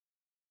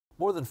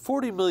More than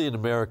 40 million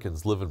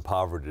Americans live in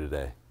poverty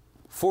today.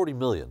 40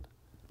 million.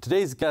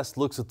 Today's guest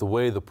looks at the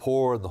way the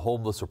poor and the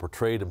homeless are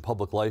portrayed in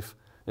public life,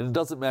 and it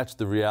doesn't match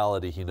the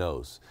reality he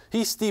knows.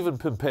 He's Stephen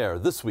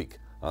Pimpare, this week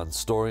on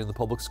Story in the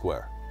Public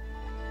Square.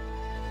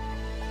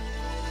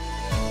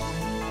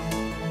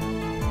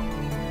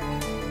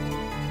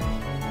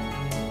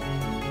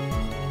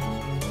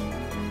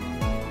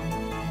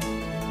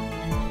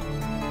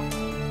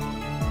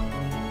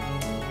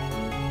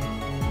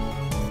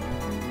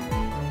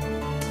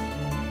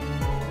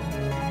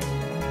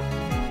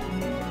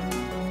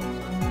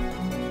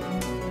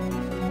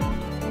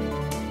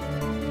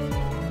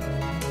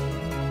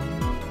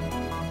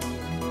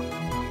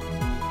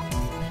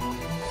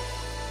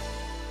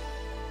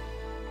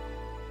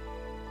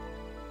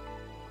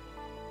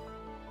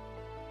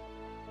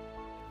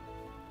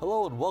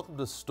 Hello and welcome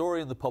to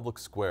Story in the Public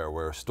Square,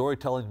 where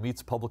storytelling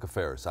meets public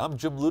affairs. I'm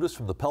Jim Ludis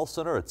from the Pell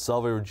Center at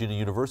Salve Regina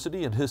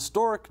University in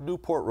historic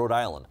Newport, Rhode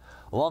Island.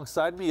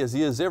 Alongside me, as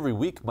he is every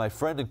week, my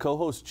friend and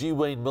co-host G.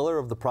 Wayne Miller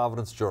of the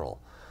Providence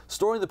Journal.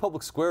 Story in the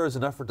Public Square is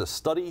an effort to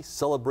study,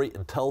 celebrate,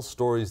 and tell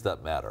stories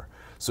that matter.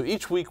 So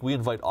each week we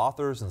invite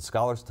authors and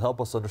scholars to help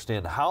us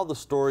understand how the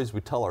stories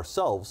we tell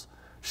ourselves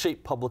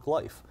shape public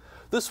life.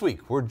 This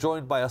week we're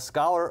joined by a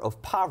scholar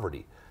of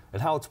poverty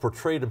and how it's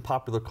portrayed in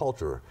popular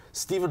culture.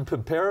 Stephen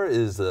Pimpare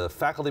is a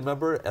faculty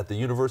member at the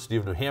University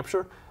of New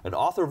Hampshire and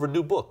author of a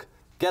new book,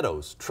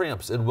 Ghettos,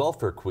 Tramps, and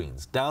Welfare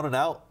Queens, Down and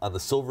Out on the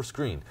Silver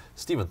Screen.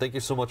 Stephen, thank you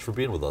so much for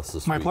being with us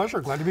this week. My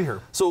pleasure. Glad to be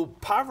here. So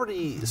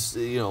poverty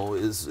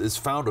is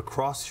found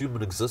across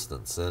human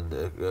existence and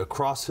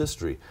across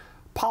history.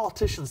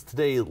 Politicians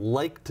today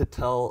like to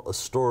tell a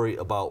story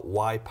about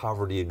why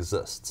poverty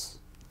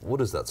exists.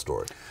 What is that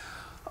story?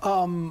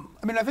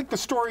 I think the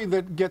story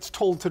that gets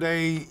told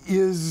today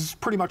is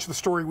pretty much the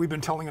story we've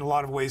been telling in a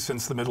lot of ways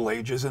since the Middle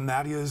Ages, and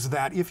that is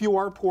that if you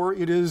are poor,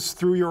 it is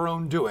through your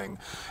own doing.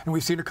 And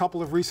we've seen a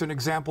couple of recent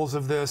examples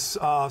of this.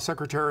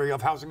 Secretary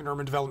of Housing and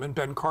Urban Development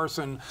Ben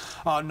Carson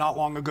not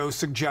long ago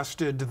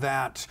suggested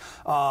that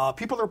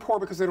people are poor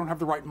because they don't have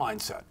the right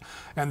mindset,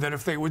 and that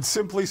if they would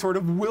simply sort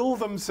of will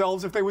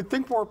themselves, if they would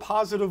think more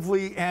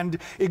positively and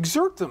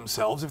exert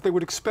themselves, if they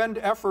would expend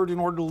effort in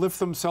order to lift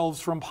themselves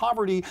from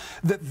poverty,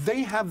 that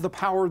they have the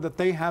power, that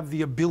they have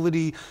the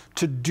ability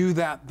to do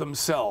that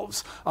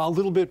themselves. A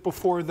little bit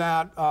before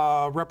that,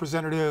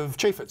 Representative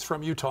Chaffetz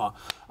from Utah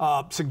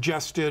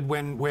suggested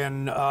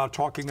when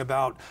talking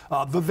about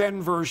the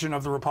then version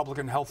of the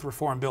Republican health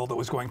reform bill that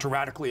was going to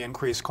radically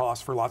increase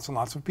costs for lots and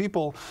lots of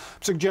people,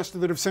 suggested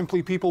that if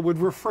simply people would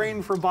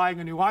refrain from buying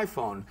a new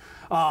iPhone,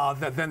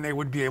 that then they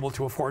would be able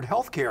to afford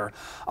health care.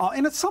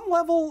 And at some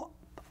level,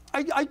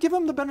 I give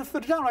him the benefit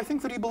of the doubt. I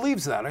think that he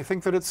believes that. I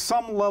think that at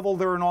some level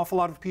there are an awful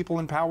lot of people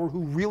in power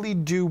who really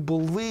do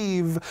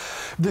believe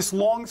this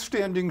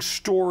long-standing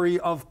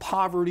story of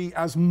poverty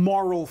as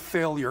moral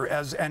failure,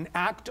 as an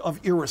act of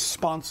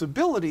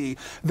irresponsibility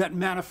that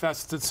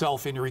manifests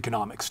itself in your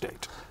economic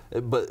state.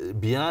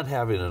 But beyond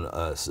having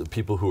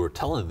people who are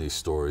telling these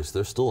stories,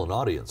 there's still an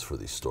audience for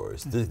these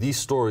stories. These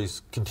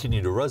stories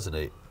continue to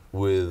resonate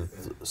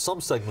with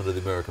some segment of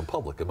the American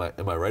public. Am I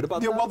right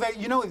about that? Well,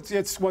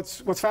 it's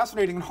what's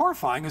fascinating and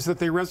horrifying is that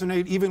they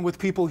resonate even with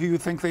people who you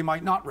think they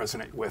might not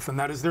resonate with, and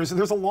that is there's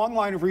a long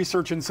line of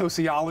research in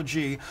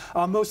sociology,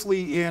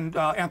 mostly in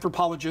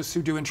anthropologists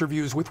who do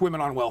interviews with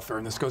women on welfare,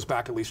 and this goes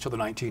back at least to the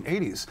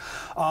 1980s.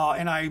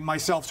 And I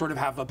myself sort of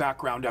have a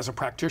background as a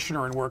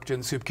practitioner and worked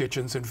in soup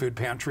kitchens and food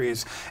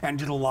pantries and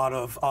did a lot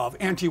of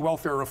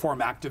anti-welfare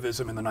reform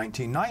activism in the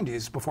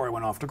 1990s before I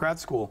went off to grad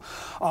school.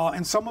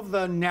 And some of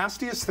the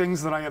nastiest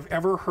things that I have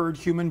ever heard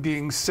human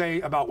beings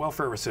say about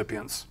welfare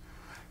recipients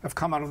have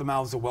come out of the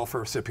mouths of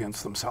welfare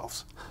recipients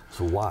themselves.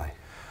 So why?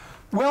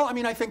 Well,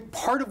 I think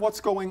part of what's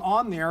going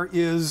on there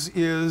is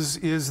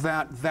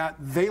that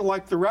they,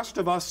 like the rest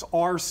of us,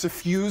 are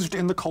suffused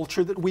in the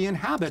culture that we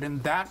inhabit,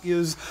 and that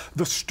is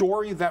the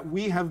story that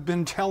we have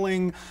been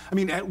telling,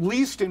 at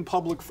least in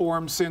public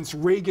forum since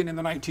Reagan in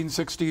the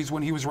 1960s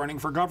when he was running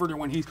for governor,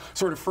 when he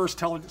sort of first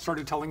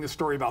started telling the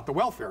story about the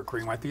welfare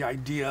queen, right? The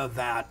idea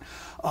that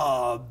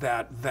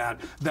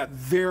that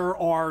there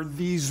are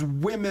these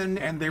women,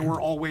 and they were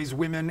always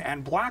women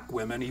and black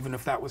women, even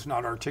if that was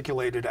not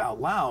articulated out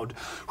loud,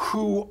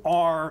 who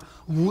are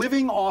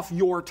living off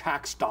your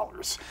tax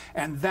dollars.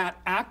 And that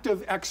act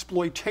of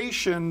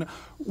exploitation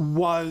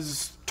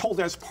was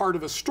told as part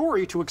of a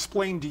story to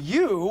explain to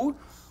you,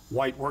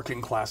 white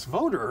working class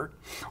voter,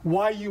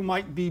 why you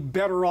might be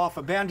better off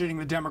abandoning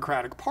the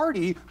Democratic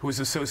Party, who is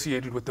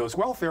associated with those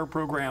welfare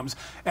programs,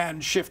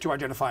 and shift to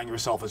identifying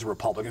yourself as a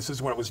Republican. This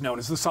is what was known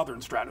as the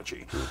Southern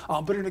strategy.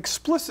 But an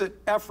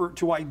explicit effort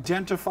to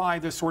identify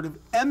this sort of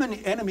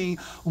enemy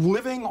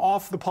living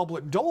off the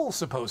public dole,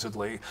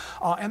 supposedly.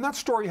 And that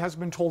story has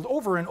been told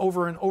over and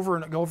over and over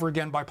and over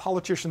again by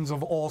politicians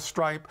of all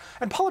stripe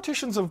and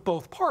politicians of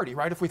both party,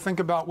 right? If we think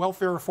about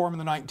welfare reform in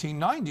the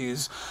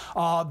 1990s,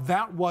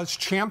 that was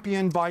championed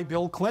championed by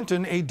Bill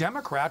Clinton, a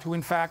Democrat who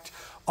in fact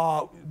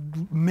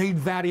made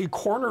that a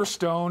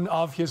cornerstone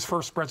of his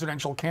first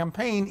presidential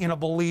campaign, in a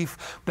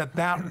belief that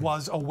that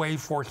was a way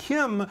for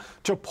him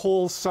to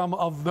pull some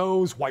of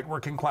those white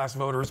working class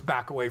voters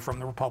back away from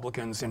the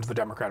Republicans into the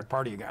Democratic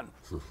Party again.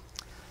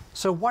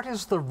 So what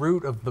is the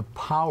root of the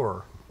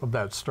power of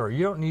that story?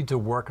 You don't need to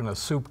work in a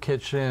soup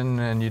kitchen,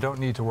 and you don't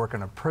need to work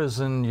in a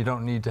prison, you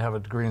don't need to have a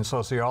degree in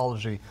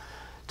sociology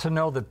to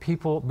know that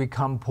people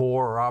become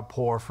poor or are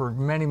poor for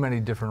many, many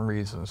different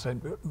reasons.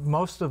 And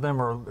most of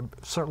them are,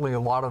 certainly a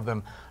lot of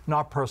them,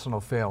 not personal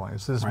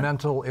failings. There's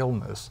mental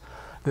illness.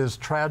 There's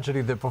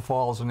tragedy that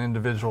befalls an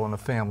individual and a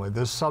family.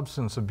 There's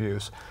substance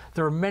abuse.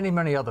 There are many,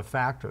 many other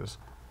factors.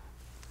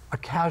 A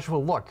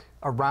casual look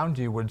around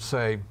you would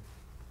say,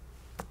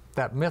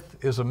 that myth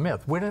is a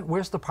myth.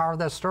 Where's the power of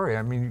that story?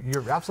 I mean,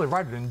 you're absolutely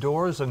right. It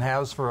endures and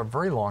has for a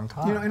very long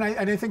time. You know, and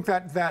I think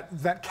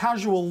that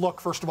casual look,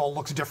 first of all,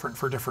 looks different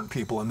for different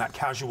people, and that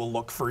casual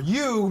look for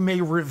you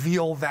may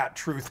reveal that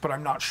truth, but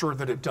I'm not sure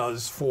that it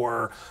does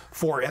for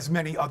as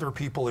many other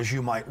people as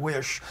you might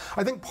wish.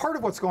 I think part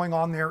of what's going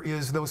on there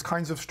is those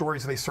kinds of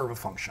stories, they serve a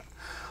function.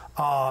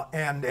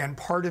 And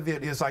part of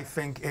it is, I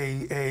think,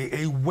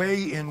 a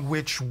way in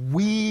which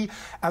we,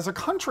 as a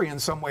country, in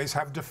some ways,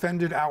 have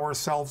defended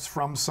ourselves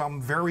from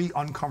some very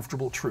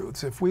uncomfortable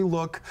truths. If we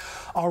look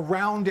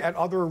around at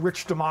other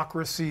rich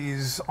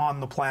democracies on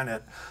the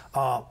planet,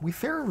 we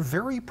fare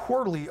very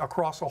poorly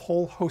across a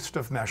whole host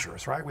of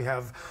measures, right? We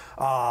have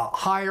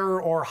higher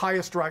or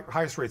highest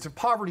rates of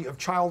poverty, of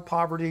child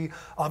poverty,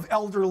 of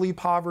elderly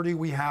poverty.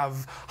 We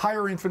have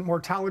higher infant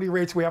mortality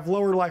rates. We have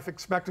lower life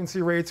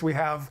expectancy rates. We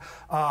have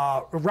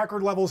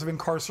record levels of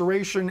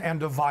incarceration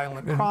and of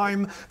violent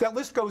crime. That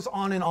list goes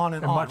on and on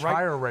and on. Much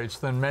higher rates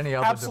than many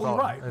other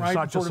developments. Right. It's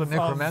not just an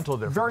incremental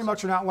difference. Very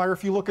much an outlier.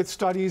 If you look at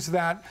studies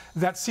that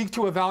seek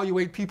to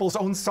evaluate people's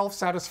own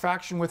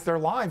self-satisfaction with their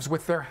lives,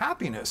 with their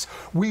happiness,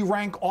 we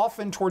rank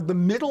often toward the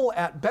middle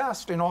at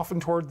best and often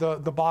toward the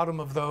bottom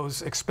of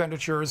those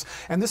expenditures.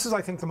 And this is,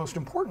 I think, the most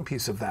important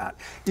piece of that.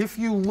 If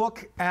you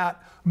look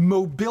at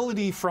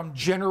mobility from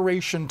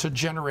generation to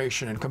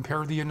generation and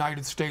compare the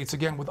United States,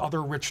 again, with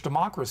other rich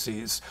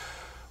democracies,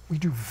 we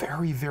do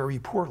very, very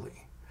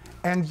poorly.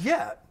 And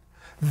yet,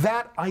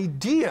 that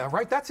idea,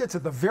 right, it's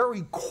at the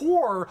very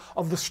core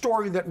of the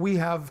story that we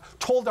have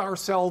told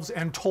ourselves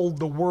and told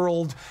the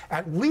world,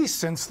 at least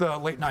since the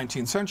late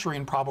 19th century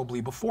and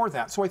probably before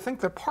that. So I think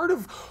that part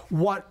of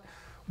what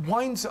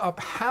winds up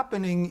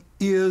happening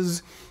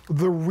is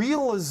the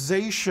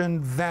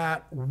realization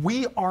that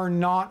we are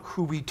not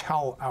who we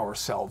tell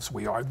ourselves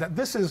we are, that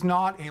this is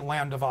not a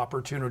land of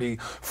opportunity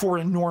for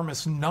an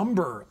enormous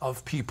number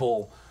of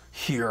people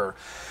here,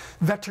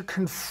 that to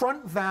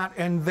confront that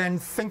and then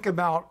think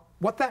about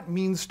what that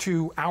means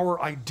to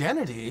our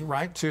identity,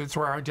 right, to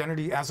our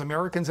identity as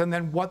Americans, and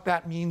then what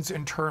that means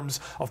in terms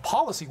of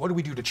policy. What do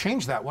we do to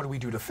change that? What do we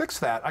do to fix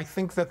that? I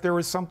think that there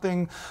is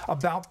something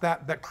about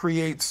that that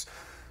creates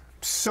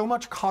so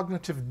much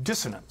cognitive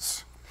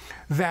dissonance,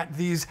 that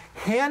these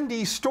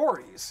handy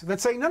stories that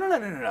say,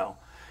 no,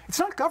 it's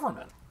not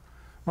government.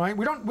 Right?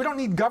 We don't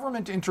need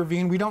government to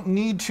intervene. We don't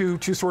need to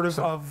sort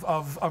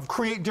of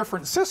create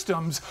different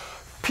systems.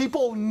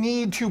 People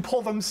need to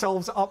pull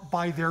themselves up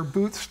by their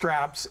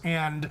bootstraps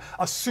and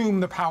assume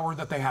the power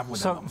that they have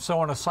within them. So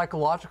on a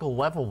psychological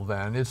level,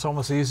 then, it's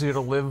almost easier to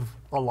live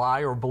a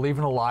lie or believe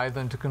in a lie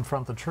than to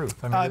confront the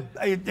truth. I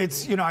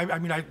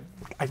mean,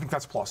 I think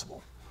that's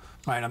plausible.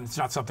 Right, it's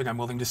not something I'm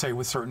willing to say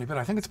with certainty, but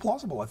I think it's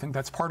plausible. I think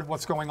that's part of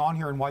what's going on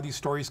here and why these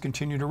stories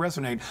continue to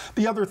resonate.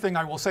 The other thing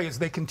I will say is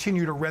they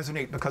continue to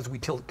resonate because we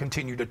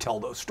continue to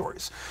tell those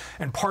stories.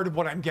 And part of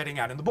what I'm getting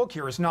at in the book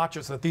here is not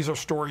just that these are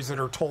stories that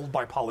are told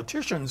by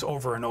politicians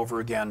over and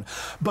over again,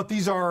 but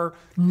these are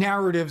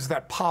narratives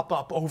that pop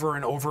up over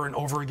and over and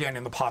over again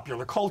in the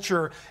popular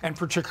culture, and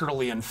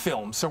particularly in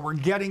film. So we're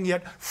getting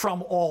it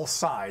from all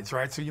sides,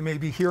 right? So you may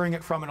be hearing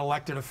it from an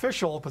elected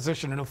official, a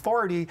position in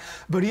authority,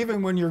 but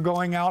even when you're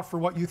going out for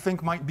what you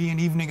think might be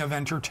an evening of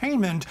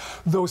entertainment,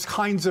 those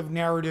kinds of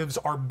narratives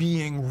are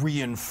being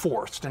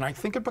reinforced. And I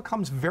think it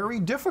becomes very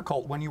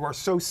difficult when you are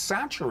so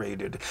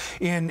saturated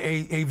in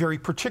a very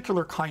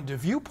particular kind of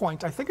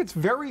viewpoint. I think it's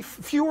very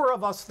fewer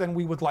of us than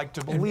we would like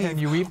to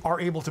believe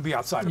are able to be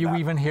outside of that. You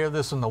even hear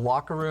this in the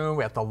locker room,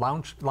 at the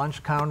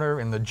lunch counter,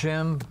 in the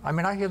gym. I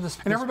mean, I hear this.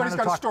 And everybody's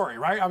got a story,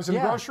 right? I was in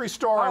the grocery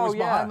store, I was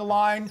behind the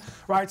line,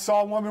 right?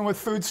 Saw a woman with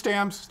food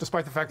stamps,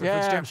 despite the fact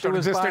that food stamps don't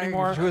exist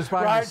anymore. She was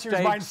buying She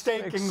was buying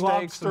steak and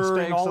lobster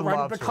and all,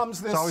 right? It becomes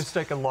this. It's always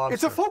steak and lobster.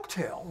 It's a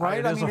folktale,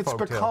 right? I mean, it's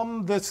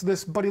become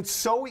this, but it's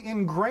so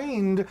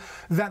ingrained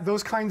that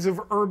those kinds of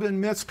urban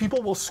myths,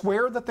 people will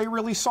swear that they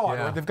really saw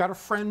it, or they've got a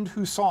friend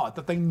who saw it,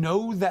 that they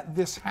know that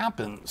this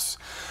happens.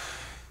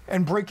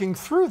 And breaking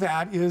through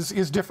that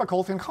is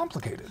difficult and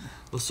complicated.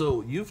 Well,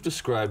 so you've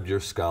described your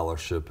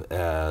scholarship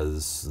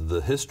as the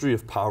history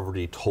of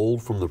poverty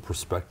told from the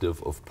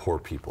perspective of poor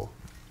people.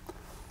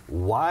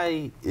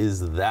 Why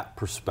is that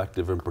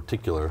perspective in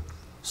particular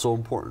so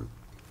important?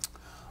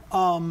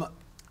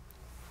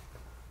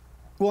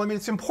 Well, I mean,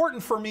 it's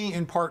important for me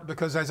in part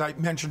because, as I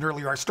mentioned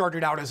earlier, I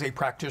started out as a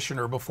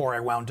practitioner before I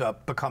wound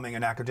up becoming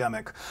an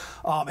academic.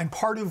 And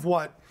part of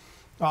what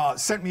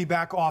sent me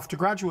back off to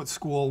graduate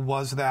school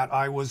was that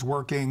I was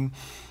working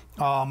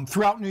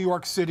throughout New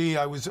York City.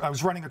 I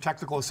was running a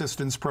technical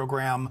assistance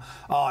program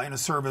in a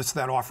service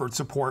that offered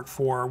support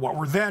for what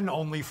were then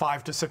only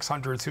 500 to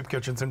 600 soup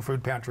kitchens and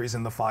food pantries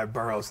in the 5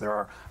 boroughs. There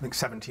are, I think,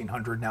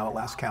 1,700 now at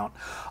last count.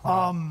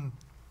 Wow.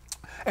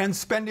 And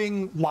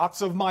spending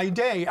lots of my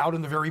day out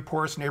in the very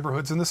poorest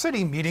neighborhoods in the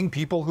city, meeting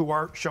people who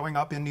are showing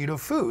up in need of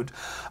food.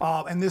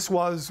 And this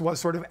was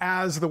sort of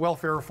as the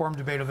welfare reform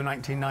debate of the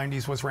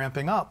 1990s was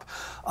ramping up,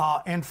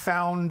 and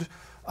found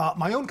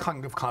my own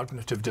kind of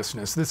cognitive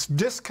dissonance, this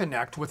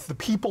disconnect with the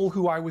people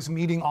who I was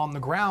meeting on the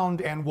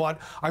ground and what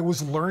I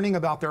was learning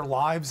about their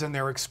lives and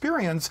their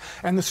experience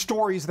and the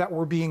stories that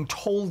were being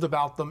told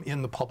about them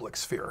in the public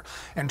sphere,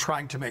 and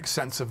trying to make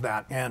sense of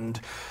that. And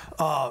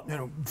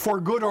for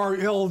good or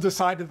ill,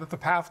 decided that the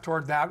path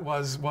toward that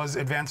was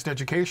advanced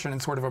education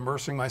and sort of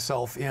immersing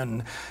myself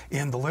in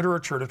the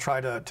literature to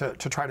try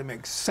to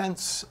make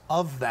sense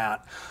of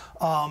that.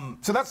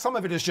 So that's, some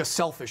of it is just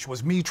selfish,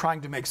 was me trying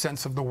to make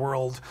sense of the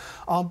world.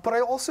 But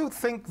I also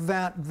think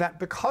that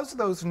because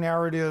those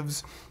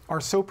narratives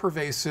are so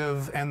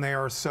pervasive and they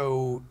are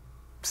so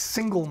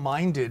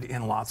single-minded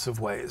in lots of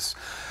ways,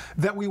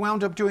 that we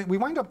wind up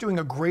doing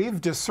a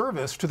grave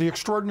disservice to the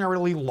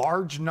extraordinarily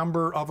large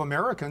number of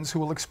Americans who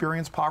will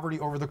experience poverty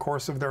over the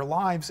course of their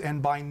lives,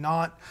 and by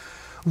not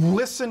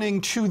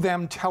listening to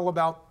them tell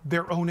about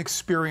their own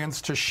experience,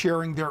 to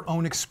sharing their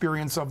own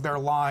experience of their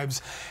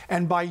lives,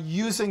 and by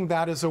using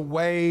that as a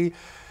way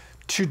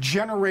to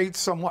generate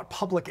somewhat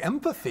public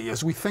empathy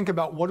as we think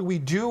about what do we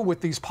do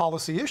with these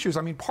policy issues.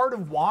 I mean, part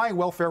of why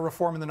welfare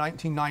reform in the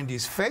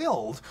 1990s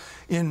failed,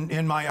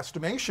 in my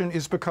estimation,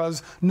 is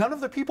because none of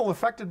the people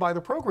affected by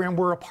the program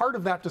were a part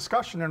of that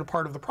discussion and a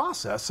part of the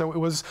process. So it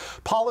was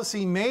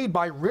policy made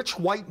by rich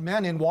white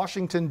men in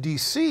Washington,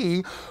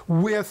 D.C.,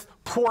 with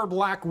poor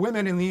black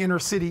women in the inner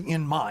city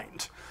in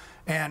mind.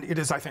 And it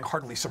is, I think,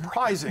 hardly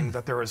surprising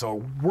that there is a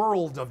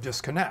world of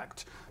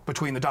disconnect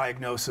between the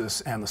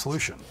diagnosis and the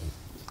solution.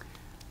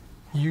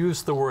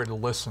 Use the word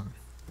listen,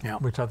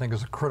 which I think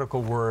is a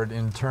critical word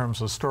in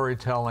terms of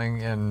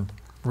storytelling and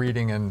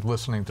reading and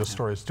listening to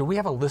stories. Do we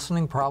have a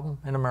listening problem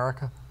in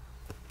America?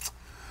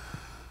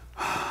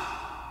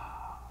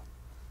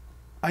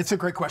 It's a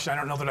great question. I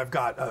don't know that I've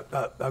got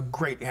a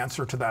great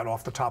answer to that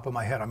off the top of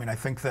my head. I mean, I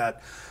think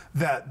that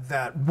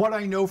what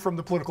I know from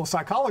the political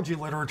psychology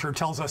literature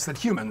tells us that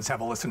humans have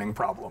a listening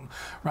problem,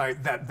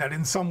 right? That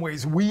in some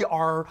ways we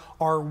are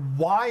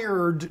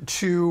wired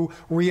to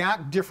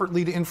react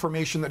differently to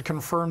information that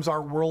confirms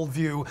our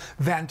worldview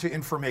than to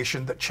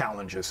information that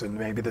challenges. And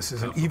maybe this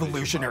is an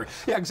evolutionary,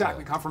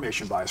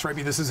 confirmation bias, right?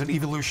 Maybe this is an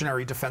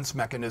evolutionary defense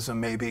mechanism,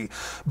 maybe.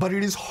 But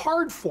it is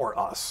hard for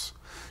us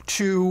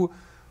to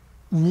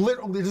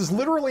it is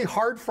literally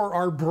hard for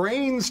our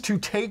brains to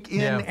take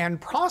in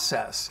and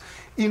process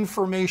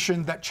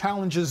information that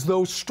challenges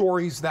those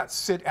stories that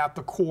sit at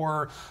the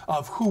core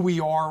of who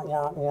we are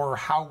or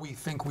how we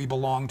think we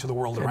belong to the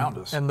world around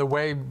us. And the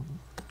way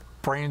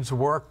brains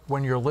work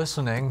when you're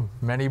listening,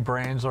 many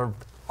brains are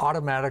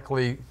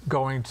automatically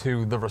going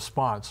to the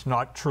response,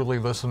 not truly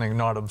listening,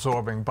 not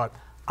absorbing, but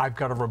I've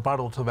got a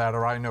rebuttal to that,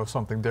 or I know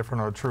something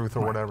different, or truth,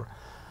 or whatever.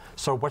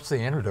 So what's the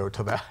antidote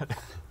to that?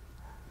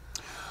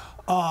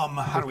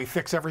 How do we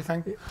fix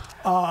everything?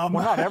 Well,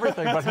 not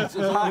everything, but it's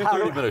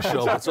already been a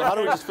show. So how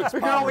do we just fix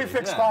poverty? We can only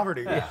fix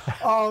poverty. Yeah.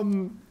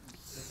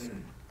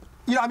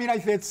 I mean,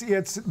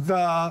 it's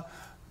the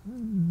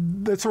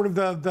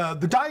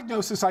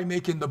diagnosis I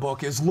make in the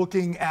book is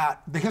looking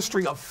at the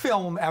history of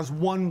film as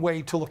one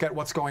way to look at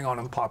what's going on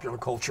in the popular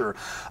culture.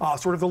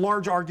 Sort of the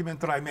large argument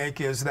that I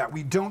make is that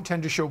we don't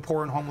tend to show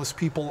poor and homeless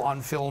people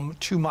on film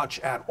too much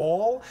at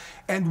all.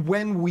 And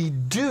when we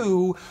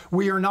do,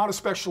 we are not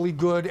especially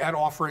good at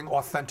offering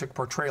authentic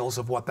portrayals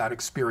of what that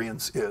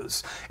experience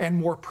is. And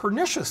more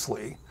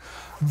perniciously,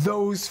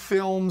 those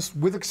films,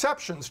 with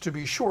exceptions to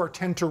be sure,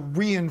 tend to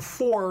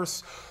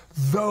reinforce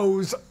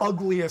those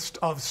ugliest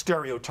of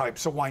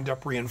stereotypes, so wind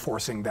up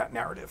reinforcing that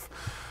narrative.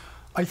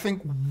 I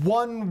think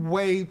one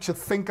way to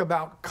think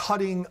about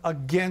cutting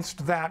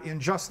against that in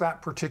just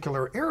that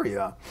particular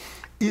area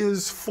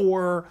is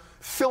for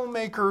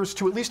filmmakers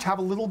to at least have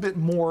a little bit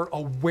more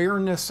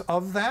awareness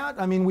of that.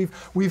 I mean,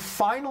 we've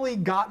finally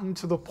gotten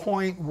to the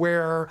point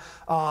where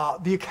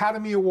the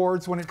Academy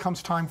Awards, when it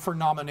comes time for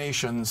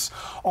nominations,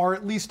 are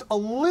at least a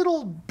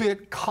little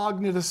bit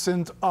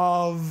cognizant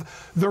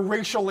of the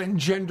racial and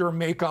gender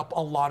make up a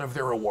lot of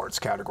their awards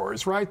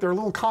categories, right? They're a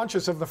little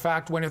conscious of the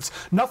fact when it's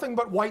nothing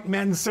but white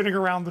men sitting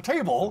around the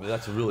table. I mean,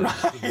 that's really,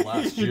 in the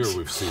last year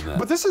we've seen that.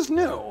 But this is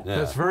new.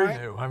 That's very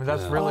new. I mean,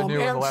 that's really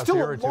new in the last year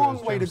or two. And still a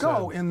long way to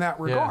go in that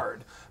regard.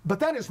 But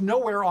that is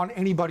nowhere on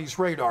anybody's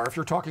radar if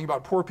you're talking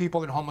about poor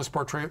people and homeless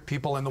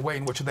people and the way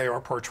in which they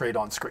are portrayed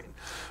on screen,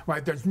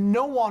 right? There's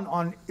no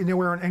one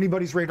anywhere on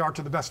anybody's radar,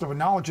 to the best of my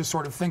knowledge, is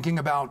sort of thinking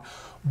about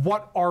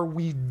what are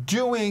we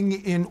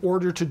doing in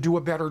order to do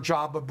a better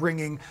job of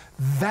bringing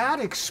that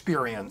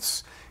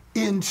experience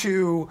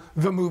into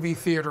the movie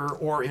theater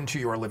or into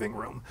your living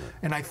room.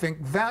 And I think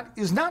that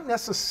is not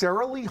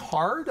necessarily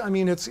hard. I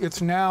mean,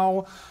 it's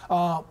now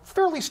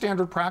fairly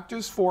standard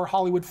practice for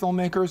Hollywood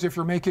filmmakers. If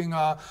you're making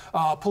a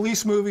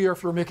police movie, or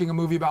if you're making a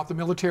movie about the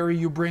military,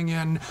 you bring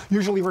in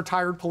usually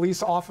retired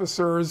police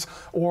officers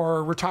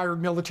or retired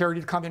military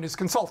to come in as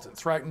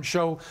consultants, right? And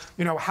show,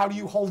 you know, how do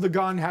you hold the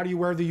gun? How do you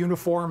wear the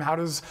uniform? How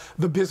does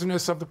the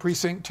business of the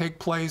precinct take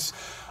place?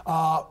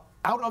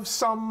 Out of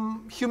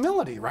some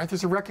humility, right?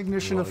 There's a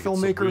recognition of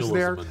filmmakers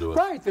there,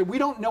 right, that we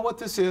don't know what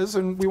this is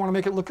and we want to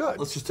make it look good.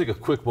 Let's just take a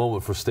quick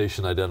moment for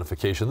station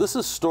identification. This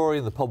is Story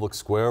in the Public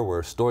Square,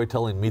 where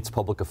storytelling meets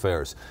public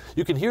affairs.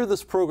 You can hear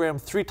this program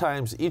 3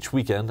 times each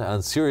weekend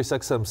on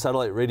SiriusXM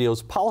Satellite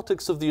Radio's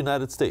Politics of the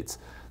United States.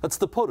 That's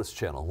the POTUS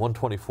channel,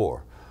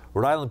 124.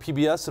 Rhode Island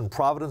PBS in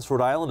Providence,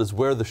 Rhode Island is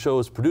where the show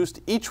is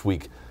produced each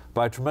week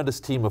by a tremendous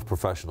team of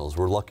professionals.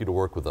 We're lucky to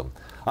work with them.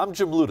 I'm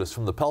Jim Ludis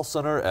from the Pell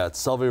Center at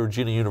Salve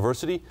Regina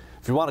University.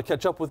 If you want to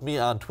catch up with me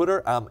on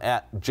Twitter, I'm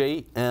at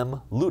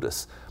JM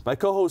Ludis. My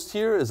co-host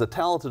here is a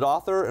talented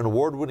author and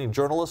award-winning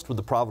journalist with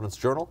the Providence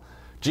Journal.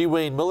 G.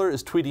 Wayne Miller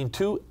is tweeting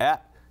too,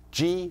 at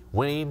G.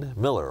 Wayne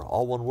Miller,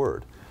 all one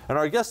word. And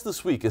our guest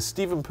this week is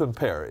Stephen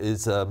Pimpare.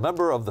 He's a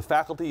member of the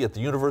faculty at the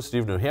University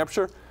of New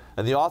Hampshire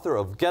and the author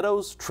of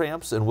Ghettos,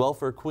 Tramps, and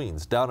Welfare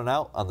Queens, Down and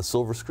Out on the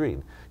Silver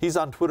Screen. He's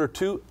on Twitter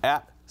too,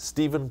 at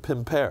Stephen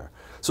Pimpare.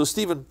 So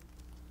Stephen,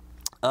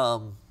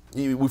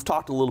 we've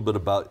talked a little bit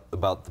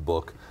about the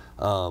book.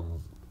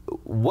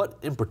 What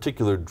in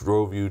particular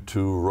drove you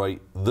to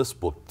write this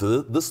book,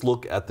 this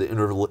look at the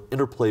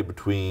interplay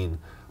between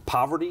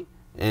poverty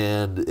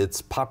and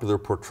its popular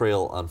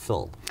portrayal on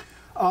film?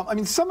 I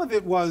mean, some of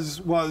it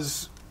was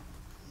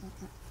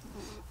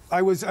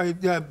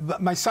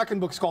my second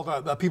book is called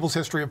A People's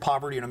History of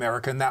Poverty in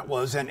America, and that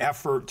was an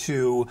effort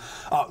to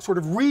sort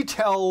of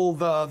retell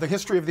the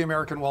history of the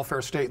American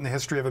welfare state and the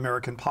history of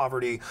American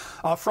poverty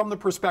from the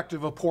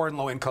perspective of poor and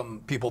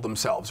low-income people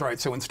themselves, right?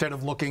 So instead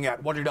of looking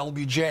at what did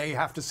LBJ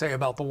have to say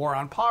about the war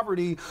on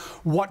poverty,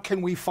 what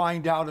can we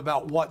find out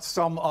about what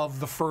some of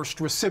the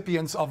first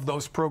recipients of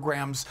those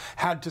programs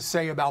had to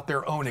say about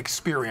their own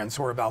experience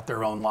or about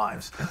their own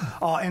lives?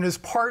 And as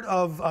part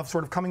of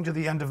sort of coming to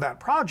the end of that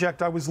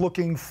project, I was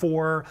looking for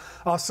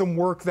some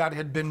work that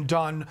had been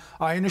done.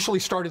 I initially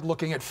started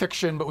looking at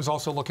fiction, but was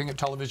also looking at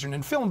television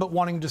and film, but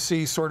wanting to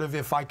see sort of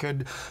if I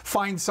could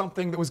find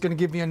something that was going to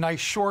give me a nice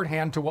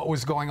shorthand to what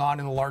was going on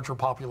in the larger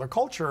popular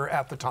culture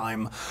at the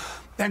time.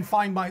 And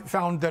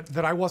found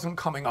that I wasn't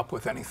coming up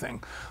with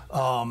anything.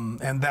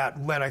 And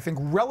that led, I think,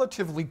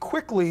 relatively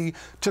quickly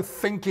to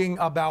thinking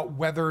about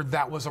whether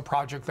that was a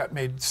project that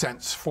made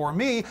sense for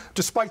me,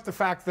 despite the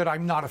fact that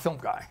I'm not a film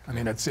guy. I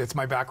mean, it's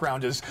my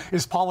background is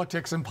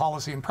politics and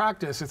policy and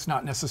practice. It's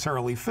not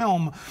necessarily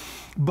film,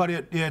 but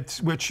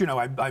which, you know,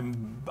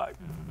 I'm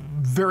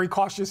very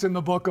cautious in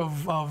the book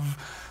of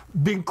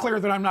being clear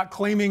that I'm not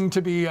claiming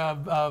to be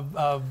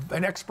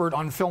an expert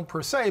on film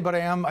per se, but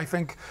I am, I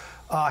think,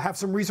 have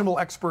some reasonable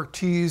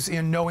expertise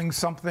in knowing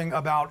something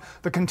about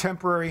the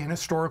contemporary and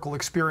historical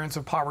experience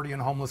of poverty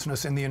and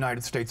homelessness in the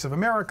United States of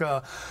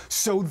America.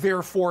 So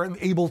therefore, I'm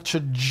able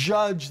to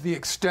judge the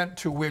extent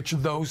to which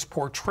those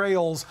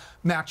portrayals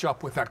match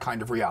up with that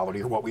kind of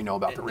reality, or what we know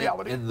about the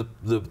reality. And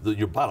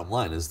your bottom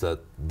line is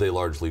that they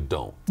largely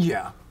don't.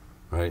 Yeah.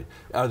 Right?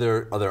 Are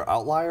there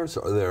outliers?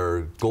 Are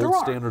there gold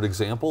standard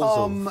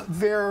examples?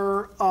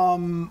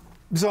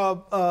 There's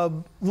a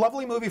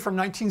lovely movie from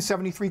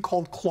 1973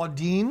 called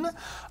Claudine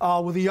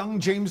with a young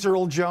James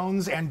Earl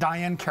Jones and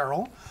Diane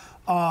Carroll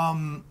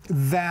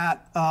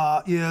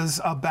that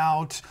is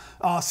about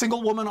a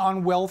single woman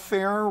on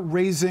welfare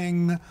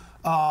raising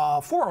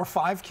 4 or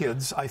 5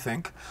 kids, I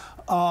think.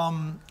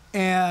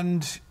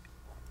 And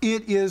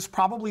it is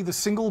probably the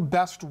single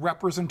best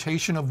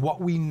representation of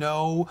what we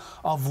know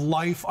of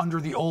life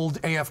under the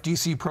old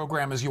AFDC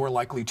program as you are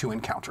likely to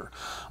encounter.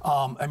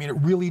 I mean, it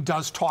really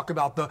does talk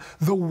about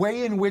the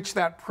way in which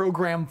that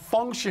program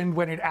functioned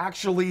when it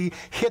actually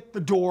hit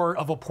the door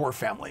of a poor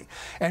family,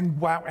 and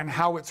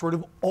how it sort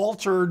of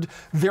altered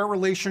their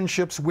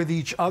relationships with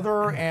each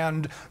other.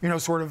 And, you know,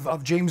 sort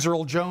of James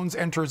Earl Jones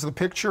enters the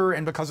picture,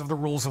 and because of the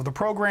rules of the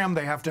program,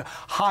 they have to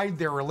hide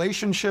their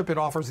relationship. It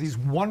offers these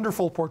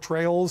wonderful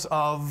portrayals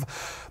of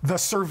the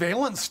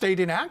surveillance state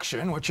in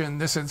action, which in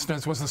this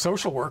instance was the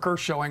social worker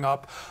showing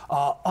up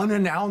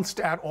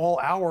unannounced at all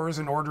hours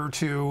in order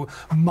to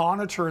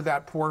monitor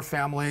that poor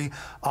family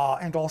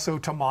and also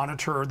to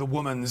monitor the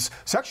woman's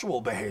sexual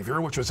behavior,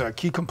 which was a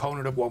key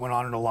component of what went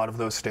on in a lot of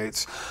those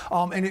states.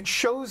 And it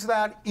shows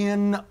that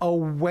in a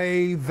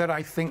way that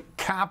I think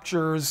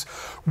captures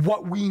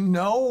what we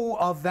know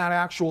of that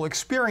actual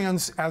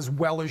experience as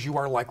well as you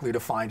are likely to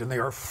find. And they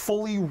are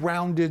fully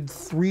rounded,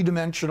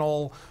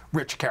 three-dimensional,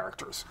 rich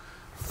characters.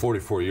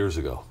 44 years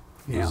ago.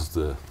 Yeah. is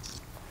the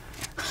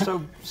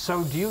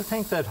So do you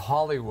think that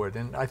Hollywood,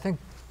 and I think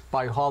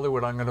by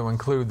Hollywood I'm going to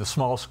include the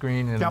small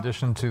screen in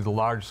addition to the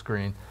large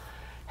screen,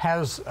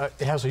 has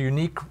a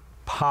unique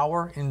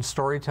power in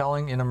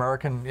storytelling in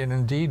American and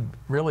indeed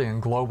really in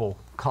global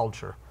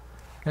culture?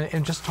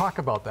 And just talk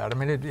about that. I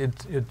mean,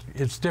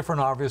 it's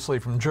different obviously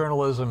from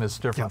journalism, it's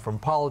different from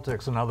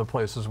politics and other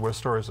places where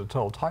stories are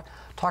told.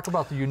 Talk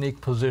about the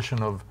unique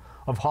position of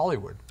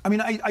Hollywood. I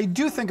mean, I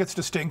do think it's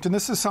distinct, and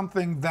this is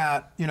something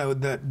that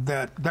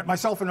that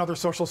myself and other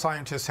social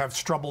scientists have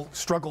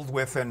struggled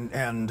with,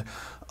 and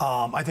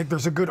I think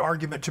there's a good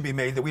argument to be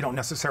made that we don't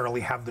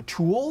necessarily have the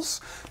tools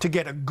to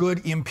get a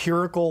good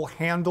empirical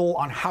handle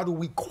on how do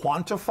we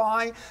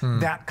quantify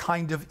that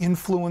kind of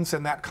influence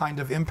and that kind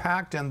of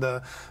impact. And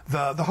the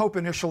hope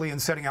initially in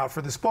setting out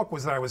for this book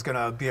was that I was going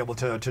to be able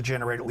to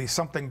generate at least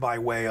something by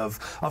way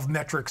of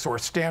metrics or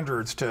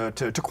standards to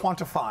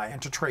quantify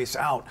and to trace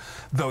out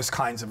those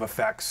kinds of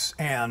effects.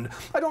 And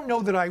I don't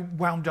know that I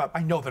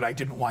know that I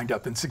didn't wind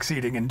up in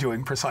succeeding in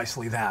doing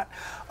precisely that.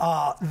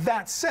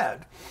 That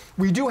said,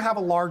 we do have a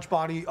large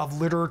body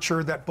of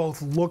literature that both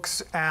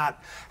looks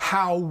at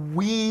how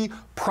we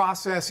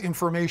process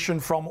information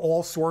from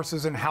all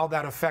sources and how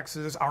that affects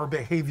our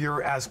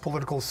behavior as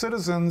political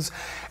citizens.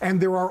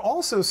 And there are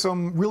also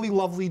some really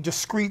lovely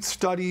discrete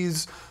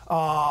studies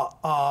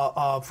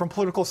from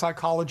political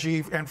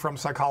psychology and from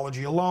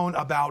psychology alone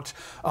about,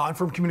 and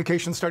from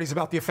communication studies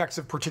about the effects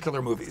of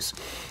particular movies.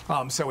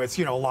 So it's,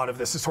 a lot of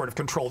this is sort of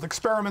controlled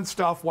experiment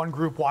stuff. One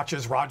group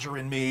watches Roger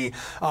and Me,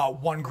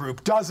 one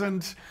group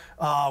doesn't.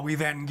 We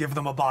then give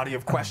them a body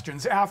of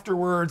questions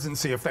afterwards and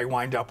see if they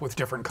wind up with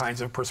different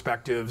kinds of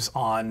perspectives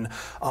on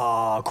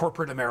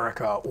corporate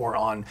America or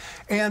on.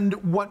 And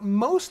what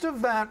most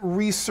of that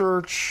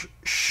research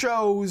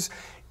shows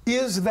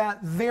is that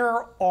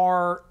there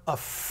are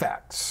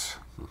effects.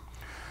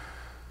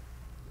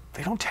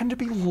 They don't tend to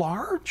be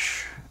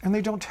large, and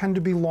they don't tend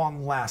to be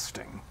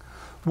long-lasting.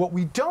 What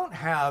we don't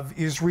have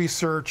is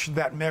research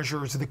that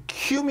measures the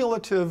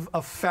cumulative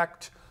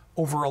effect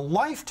over a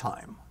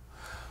lifetime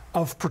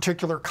of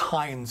particular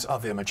kinds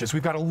of images.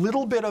 We've got a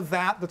little bit of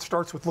that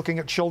starts with looking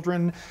at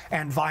children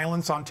and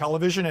violence on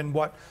television, and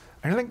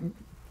I think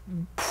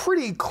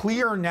pretty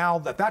clear now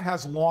that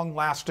has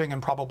long-lasting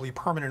and probably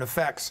permanent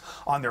effects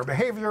on their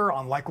behavior,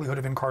 on likelihood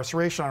of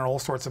incarceration, on all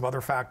sorts of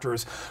other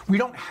factors. We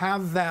don't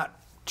have that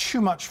too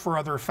much for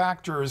other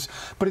factors,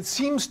 but it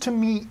seems to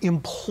me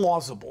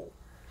implausible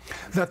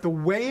that the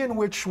way in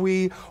which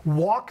we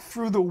walk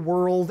through the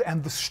world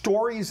and the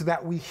stories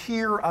that we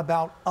hear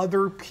about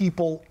other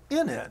people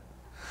in it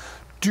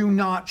do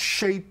not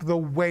shape the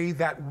way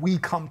that we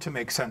come to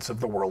make sense of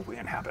the world we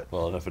inhabit.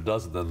 Well, and if it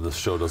doesn't, then the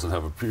show doesn't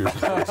have a period.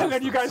 And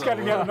then you guys got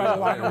to get another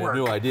line of work.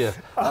 No idea.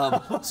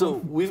 So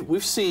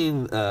we've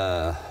seen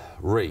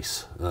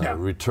race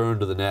return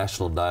to the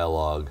national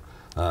dialogue.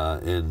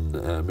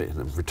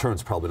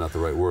 Return's probably not the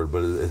right word,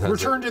 but it has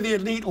return to the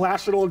elite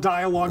national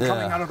dialogue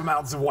coming out of the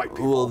mouths of white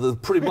people. Well,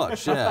 pretty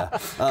much, yeah.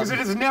 Because it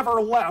has never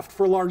left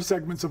for large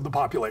segments of the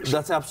population.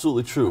 That's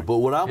absolutely true. But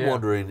what I'm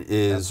wondering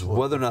is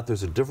whether or not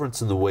there's a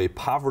difference in the way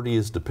poverty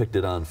is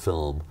depicted on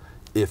film,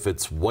 if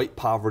it's white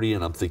poverty,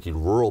 and I'm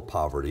thinking rural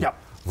poverty,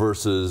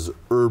 versus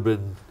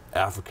urban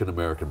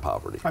African-American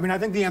poverty. I mean, I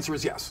think the answer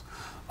is yes.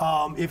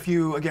 If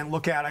you, again,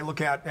 I look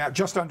at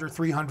just under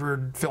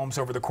 300 films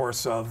over the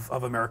course of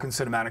American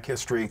cinematic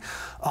history.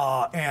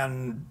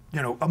 And,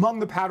 among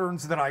the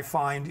patterns that I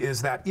find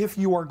is that if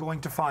you are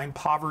going to find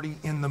poverty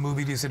in the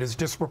movies, it is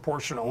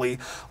disproportionately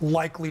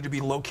likely to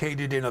be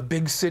located in a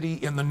big city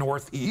in the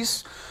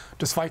Northeast,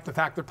 despite the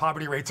fact that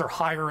poverty rates are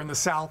higher in the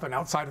South and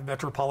outside of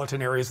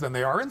metropolitan areas than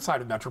they are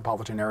inside of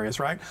metropolitan areas,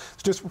 right?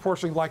 It's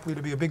disproportionately likely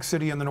to be a big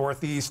city in the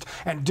Northeast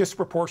and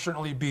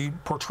disproportionately be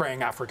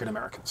portraying African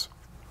Americans.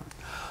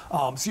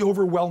 It's the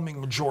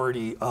overwhelming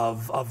majority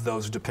of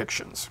those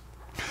depictions.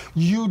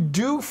 You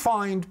do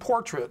find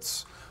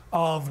portraits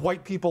of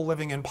white people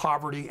living in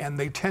poverty, and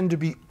they tend to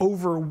be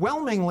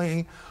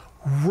overwhelmingly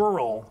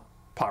rural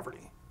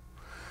poverty.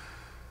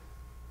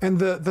 And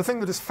the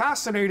thing that is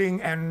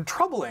fascinating and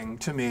troubling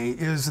to me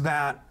is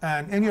that,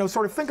 and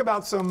sort of think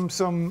about some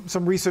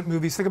recent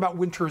movies. Think about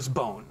Winter's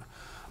Bone.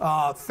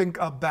 Think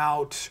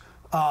about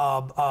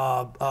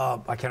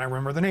I can't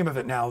remember the name of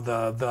it now.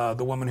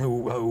 The woman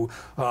who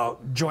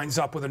joins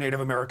up with a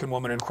Native American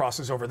woman and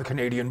crosses over the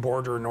Canadian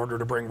border in order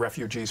to bring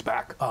refugees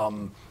back.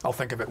 I'll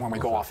think of it when we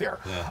go off air.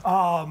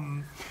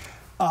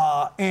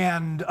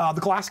 And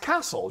The Glass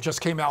Castle just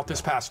came out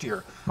this past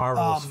year.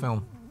 Marvelous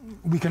film.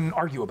 We can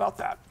argue about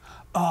that.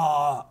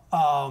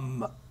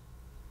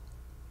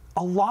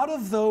 A lot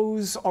of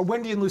those are,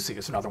 Wendy and Lucy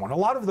is another one. A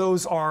lot of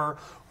those are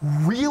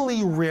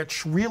really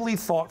rich, really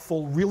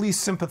thoughtful, really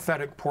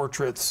sympathetic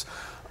portraits.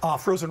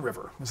 Frozen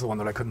River is the one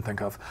that I couldn't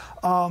think of.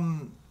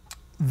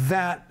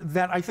 that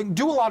I think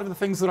do a lot of the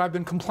things that I've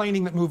been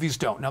complaining that movies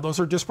don't. Now, those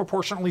are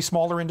disproportionately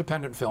smaller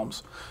independent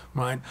films,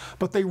 right?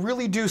 But they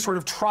really do sort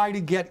of try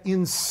to get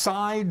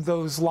inside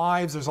those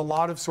lives. There's a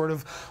lot of sort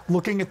of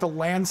looking at the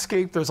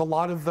landscape. There's a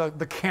lot of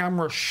the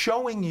camera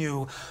showing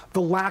you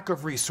the lack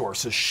of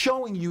resources,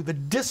 showing you the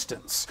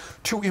distance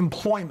to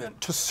employment,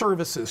 to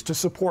services, to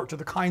support, to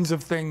the kinds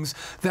of things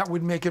that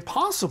would make it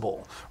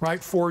possible,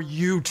 right, for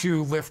you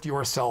to lift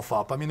yourself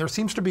up. I mean, there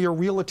seems to be a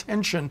real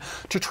attention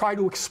to try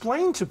to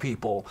explain to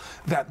people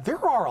that there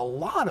are a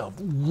lot of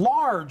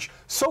large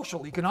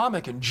social,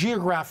 economic, and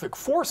geographic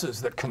forces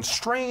that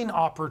constrain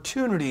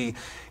opportunity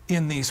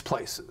in these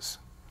places.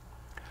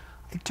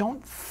 I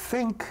don't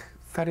think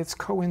that it's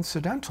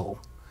coincidental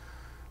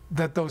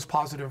that those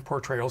positive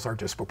portrayals are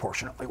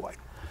disproportionately white.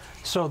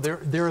 So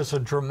there is a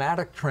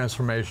dramatic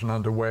transformation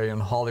underway in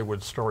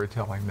Hollywood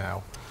storytelling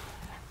now.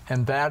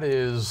 And that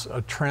is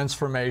a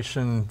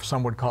transformation,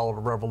 some would call it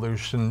a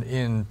revolution,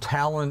 in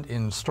talent,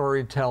 in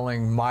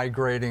storytelling,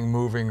 migrating,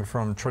 moving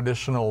from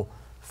traditional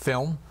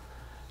film,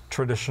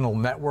 traditional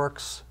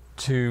networks,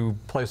 to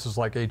places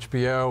like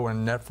HBO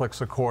and Netflix,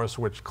 of course,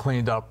 which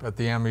cleaned up at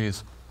the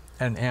Emmys,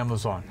 and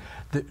Amazon.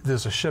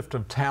 There's a shift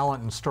of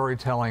talent and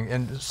storytelling,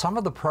 and some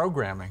of the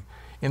programming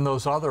in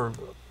those other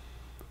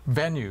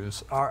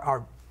venues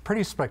are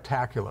pretty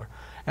spectacular.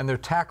 And they're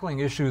tackling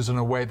issues in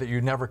a way that you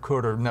never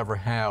could or never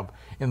have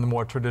in the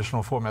more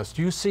traditional formats.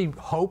 Do you see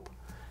hope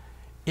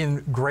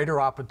in greater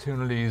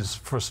opportunities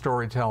for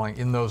storytelling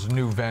in those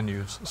new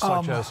venues,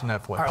 such as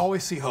Netflix? I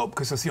always see hope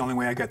because that's the only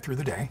way I get through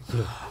the day.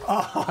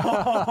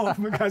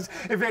 Because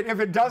if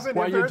it doesn't,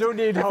 well, you do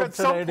need hope if at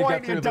some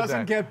point it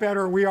doesn't get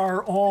better, we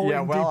are all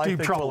in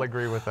deep trouble. We'll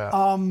agree with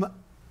that.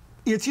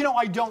 It's, you know,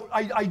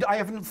 I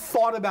haven't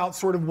thought about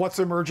sort of what's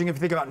emerging. If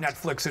you think about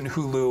Netflix and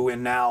Hulu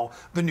and now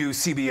the new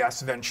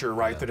CBS venture,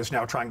 right, that is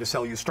now trying to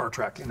sell you Star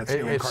Trek in its new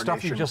incarnation. It's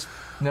stuff you just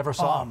never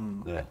saw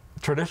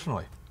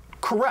traditionally.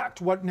 Correct.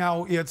 What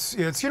now? It's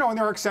you know, and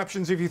there are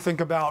exceptions if you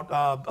think about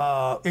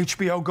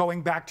HBO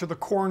going back to The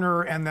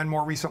Corner and then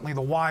more recently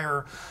The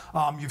Wire.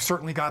 You've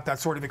certainly got that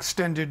sort of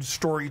extended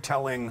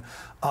storytelling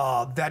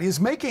that is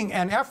making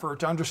an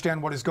effort to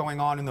understand what is going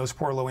on in those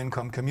poor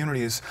low-income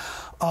communities.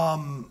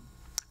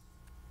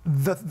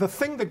 The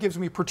thing that gives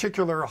me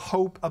particular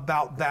hope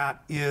about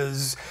that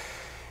is,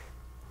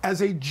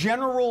 as a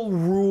general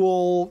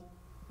rule,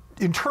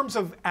 in terms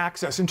of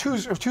access, and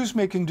who's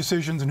making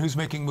decisions and who's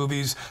making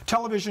movies,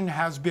 television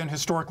has been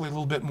historically a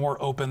little bit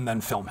more open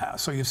than film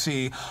has. So you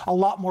see a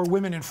lot more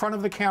women in front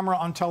of the camera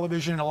on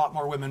television and a lot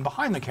more women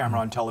behind the camera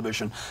on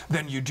television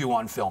than you do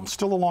on film.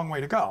 Still a long way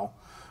to go.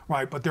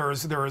 Right, but there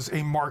is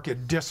a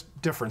marked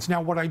difference. Now,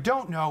 what I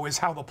don't know is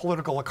how the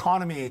political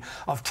economy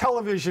of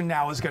television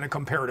now is going to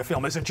compare to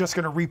film. Is it just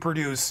going to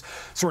reproduce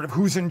sort of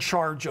who's in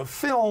charge of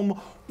film,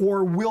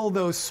 or will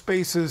those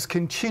spaces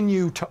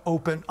continue to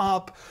open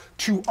up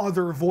to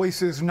other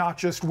voices, not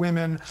just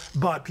women,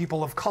 but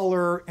people of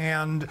color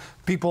and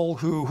people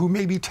who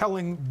may be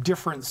telling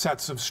different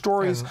sets of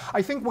stories?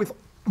 I think with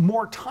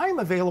more time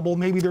available,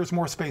 maybe there's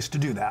more space to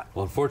do that.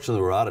 Well,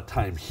 unfortunately, we're out of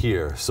time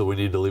here, so we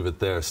need to leave it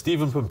there.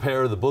 Stephen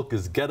Pimpare, the book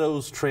is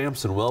Ghettos,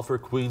 Tramps, and Welfare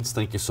Queens.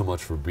 Thank you so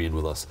much for being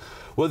with us.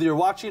 Whether you're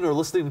watching or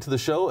listening to the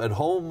show at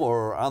home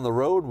or on the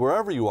road,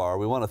 wherever you are,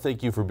 we want to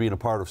thank you for being a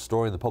part of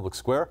Story in the Public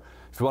Square.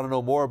 If you want to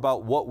know more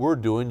about what we're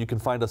doing, you can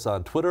find us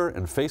on Twitter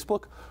and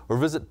Facebook, or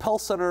visit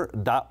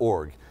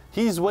pellcenter.org.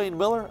 He's Wayne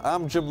Miller.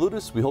 I'm Jim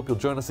Ludis. We hope you'll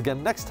join us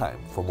again next time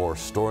for more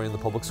Story in the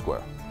Public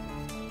Square.